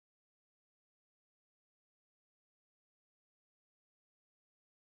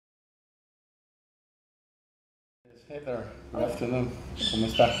Hey there, good afternoon. ¿Cómo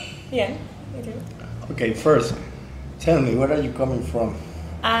está? Bien, you too. Okay, first, tell me, where are you coming from?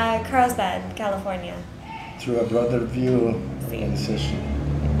 Carlsbad, California. Through a abroaderview Sí. organization.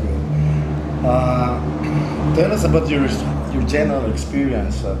 Good. Tell us about your general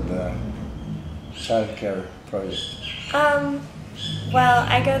experience at the Childcare project. Well,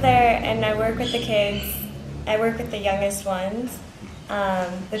 I go there and I work with the kids. I work with the youngest ones.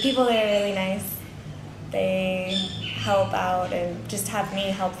 The people there are really nice. They help out and just have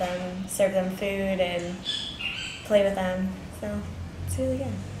me help them, serve them food and play with them. So it's really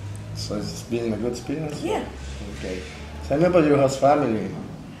good. So it's been a good experience? Yeah. Okay. Tell me about your host family.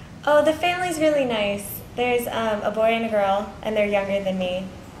 Oh, the family's really nice. There's a boy and a girl, and they're younger than me,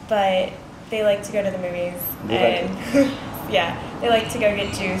 but they like to go to the movies. They And yeah, they like to go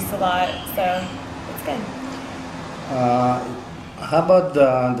get juice a lot, so it's good. How about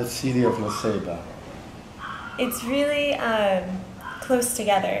the city of Ceiba? It's really close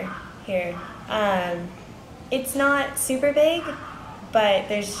together here. It's not super big, but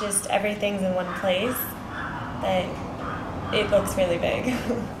there's just everything's in one place that it looks really big.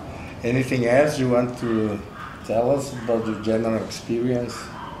 Anything else you want to tell us about your general experience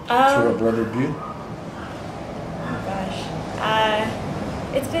through a broader view? Oh gosh.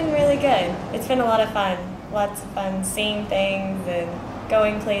 It's been really good. It's been a lot of fun. Lots of fun seeing things and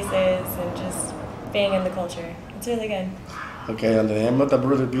going places and just being in the culture. It's really good. Okay, on the name of the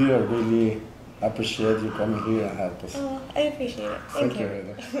broader view, I really appreciate you coming here and help us. Oh, I appreciate it. Thank you.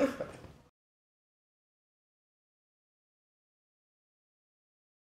 Thank you.